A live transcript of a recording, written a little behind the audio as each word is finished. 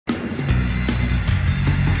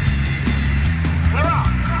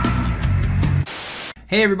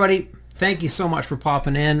Hey everybody, thank you so much for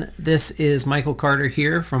popping in. This is Michael Carter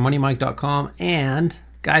here from MoneyMike.com, and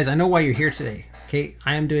guys, I know why you're here today. Okay,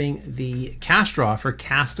 I am doing the cash draw for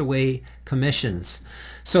Castaway Commissions.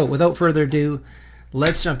 So without further ado,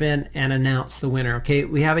 let's jump in and announce the winner. Okay,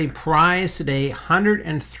 we have a prize today,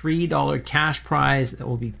 $103 cash prize that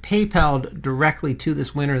will be PayPal'd directly to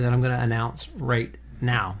this winner that I'm going to announce right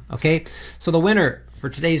now. Okay, so the winner for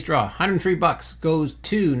today's draw, 103 bucks, goes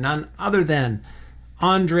to none other than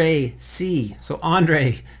Andre C. So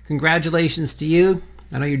Andre, congratulations to you.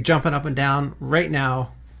 I know you're jumping up and down right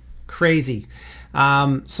now. Crazy.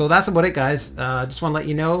 So that's about it, guys. Just want to let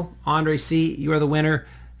you know, Andre C., you are the winner.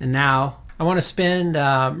 And now I want to spend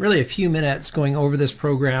really a few minutes going over this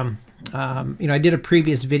program. I did a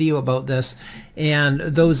previous video about this, and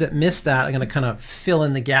those that missed that, I'm going to kind of fill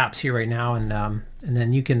in the gaps here right now, and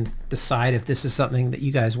then you can decide if this is something that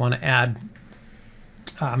you guys want to add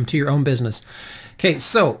to your own business. Okay,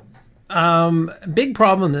 so a big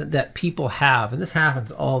problem that people have, and this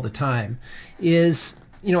happens all the time, is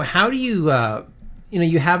how do you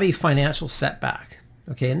you have a financial setback,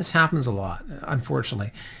 okay, and this happens a lot,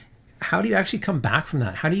 unfortunately. How do you actually come back from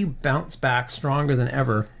that? How do you bounce back stronger than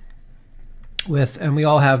ever and we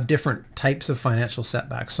all have different types of financial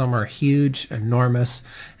setbacks. Some are huge, enormous,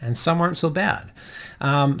 and some aren't so bad.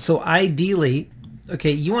 So ideally,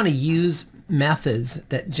 okay, you want to use methods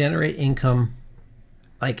that generate income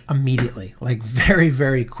like immediately, like very,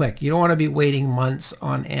 very quick. You don't want to be waiting months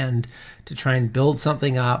on end to try and build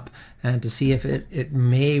something up and to see if it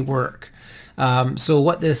may work. So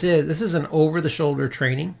what this is an over-the-shoulder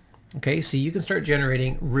training. Okay, so you can start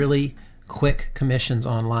generating really quick commissions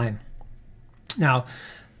online. Now,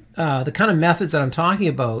 the kind of methods that I'm talking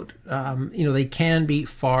about, they can be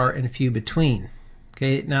far and few between.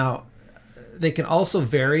 Okay, now they can also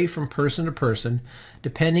vary from person to person,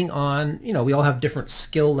 depending on, we all have different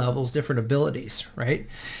skill levels, different abilities, right?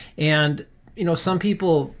 And, some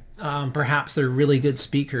people, perhaps they're really good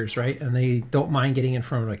speakers, right? And they don't mind getting in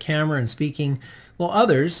front of a camera and speaking. Well,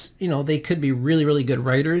 others, they could be really, really good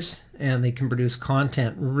writers, and they can produce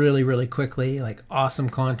content really, really quickly, like awesome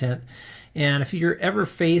content. And if you're ever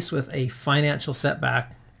faced with a financial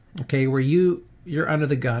setback, okay, where you're under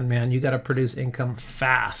the gun, man, you got to produce income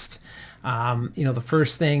fast. The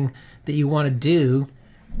first thing that you want to do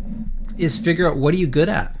is figure out, what are you good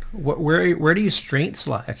at? Where do your strengths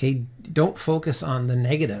lie? Okay, don't focus on the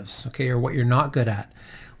negatives, okay, or what you're not good at.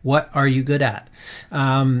 What are you good at?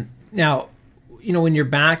 Now, when your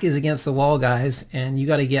back is against the wall, guys, and you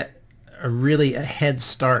got to get a head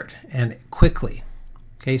start, and quickly.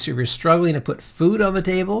 Okay, so if you're struggling to put food on the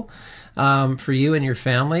table for you and your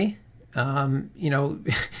family,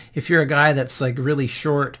 if you're a guy that's like really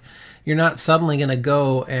short, you're not suddenly going to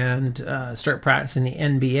go and start practicing the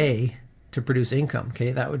NBA to produce income.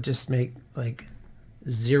 Okay, that would just make like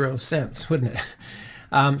 0 sense, wouldn't it?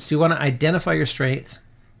 So you want to identify your strengths,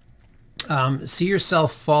 see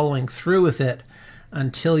yourself following through with it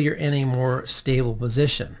until you're in a more stable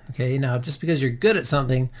position. Okay, now just because you're good at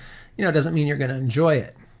something, doesn't mean you're going to enjoy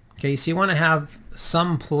it. Okay, so you want to have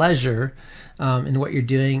some pleasure in what you're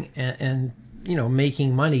doing, and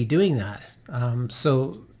making money doing that.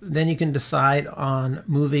 So then you can decide on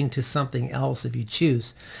moving to something else if you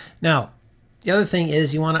choose. Now, the other thing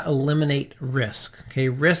is you want to eliminate risk. Okay,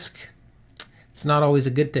 risk, it's not always a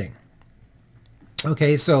good thing.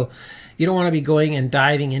 Okay, so you don't want to be going and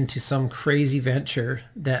diving into some crazy venture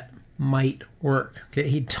that might work. Okay,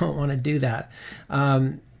 you don't want to do that.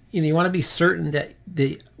 You want to be certain that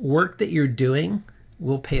the work that you're doing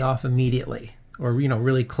will pay off immediately, or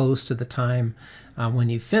really close to the time when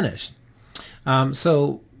you finish.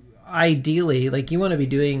 So ideally, like, you want to be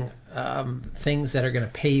doing things that are going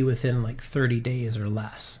to pay you within like 30 days or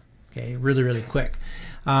less. Okay, really, really quick.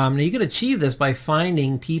 Now you can achieve this by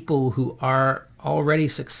finding people who are already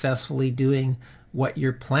successfully doing what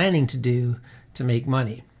you're planning to do to make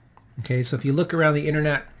money. Okay, so if you look around the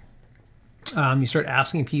internet, you start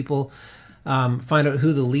asking people, find out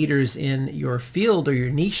who the leaders in your field or your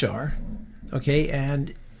niche are. Okay,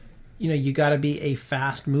 and you got to be a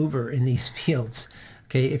fast mover in these fields.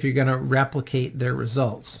 Okay, if you're going to replicate their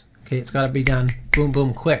results. Okay, it's got to be done boom,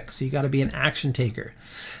 boom, quick. So you got to be an action taker.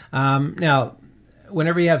 Now,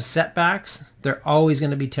 whenever you have setbacks, they're always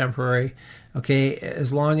going to be temporary. Okay,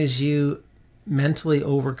 as long as you mentally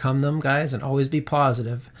overcome them, guys, and always be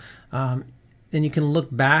positive, then you can look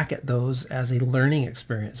back at those as a learning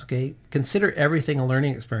experience. Okay, consider everything a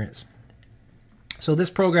learning experience. So this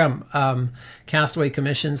program, Castaway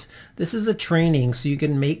Commissions, this is a training so you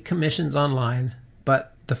can make commissions online,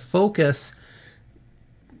 but the focus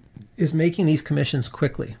is making these commissions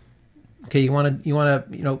quickly. Okay, you want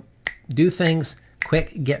to do things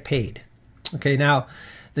quick, get paid. Okay, now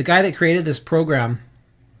the guy that created this program,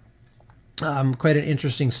 quite an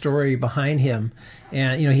interesting story behind him.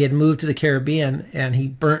 And he had moved to the Caribbean and he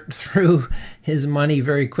burnt through his money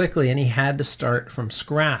very quickly, and he had to start from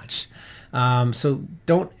scratch. So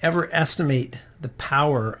don't ever estimate the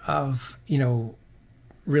power of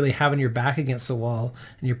really having your back against the wall,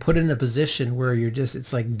 and you're put in a position where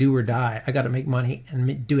it's like do or die. I got to make money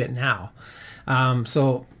and do it now.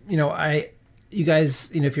 So you guys,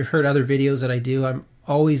 if you've heard other videos that I do, I'm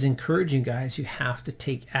always encouraging you guys, you have to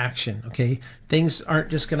take action. Okay, things aren't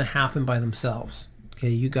just going to happen by themselves. Okay,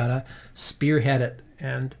 you gotta spearhead it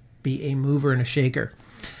and be a mover and a shaker.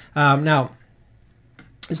 Now,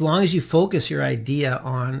 as long as you focus your idea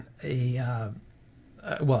on a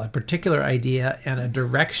particular idea and a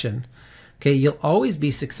direction, okay, you'll always be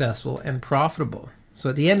successful and profitable. So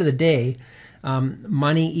at the end of the day,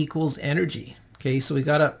 money equals energy. Okay, so we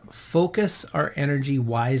gotta focus our energy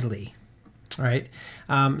wisely. All right.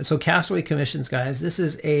 So Castaway Commissions, guys, this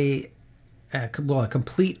is a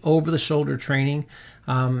complete over-the-shoulder training.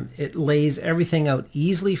 It lays everything out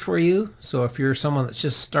easily for you. So if you're someone that's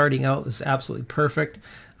just starting out, this is absolutely perfect.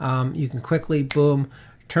 You can quickly, boom,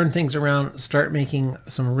 turn things around, start making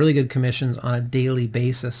some really good commissions on a daily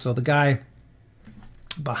basis. So the guy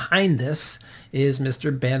behind this is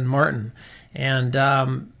Mr. Ben Martin. And,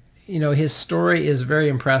 his story is very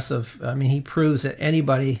impressive. I mean, he proves that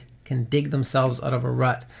anybody can dig themselves out of a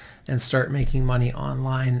rut and start making money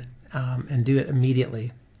online, and do it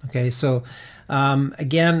immediately. Okay, so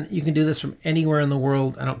again, you can do this from anywhere in the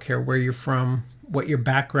world. I don't care where you're from, what your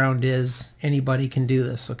background is, anybody can do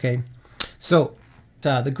this. Okay, so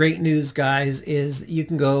the great news, guys, is that you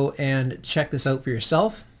can go and check this out for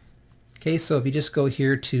yourself. Okay, so if you just go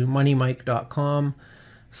here to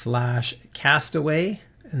moneymike.com/castaway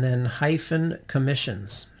and then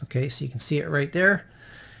 -commissions. Okay, so you can see it right there.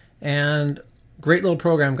 And great little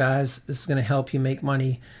program, guys. This is going to help you make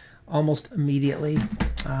money almost immediately.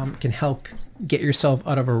 Can help get yourself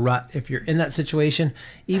out of a rut if you're in that situation.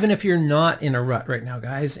 Even if you're not in a rut right now,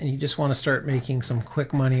 guys, and you just want to start making some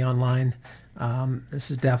quick money online, this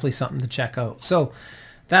is definitely something to check out. So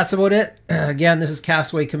that's about it. Again, this is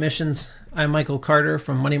Castaway Commissions. I'm Michael Carter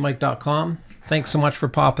from moneymike.com. Thanks so much for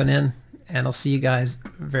popping in, and I'll see you guys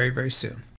very, very soon.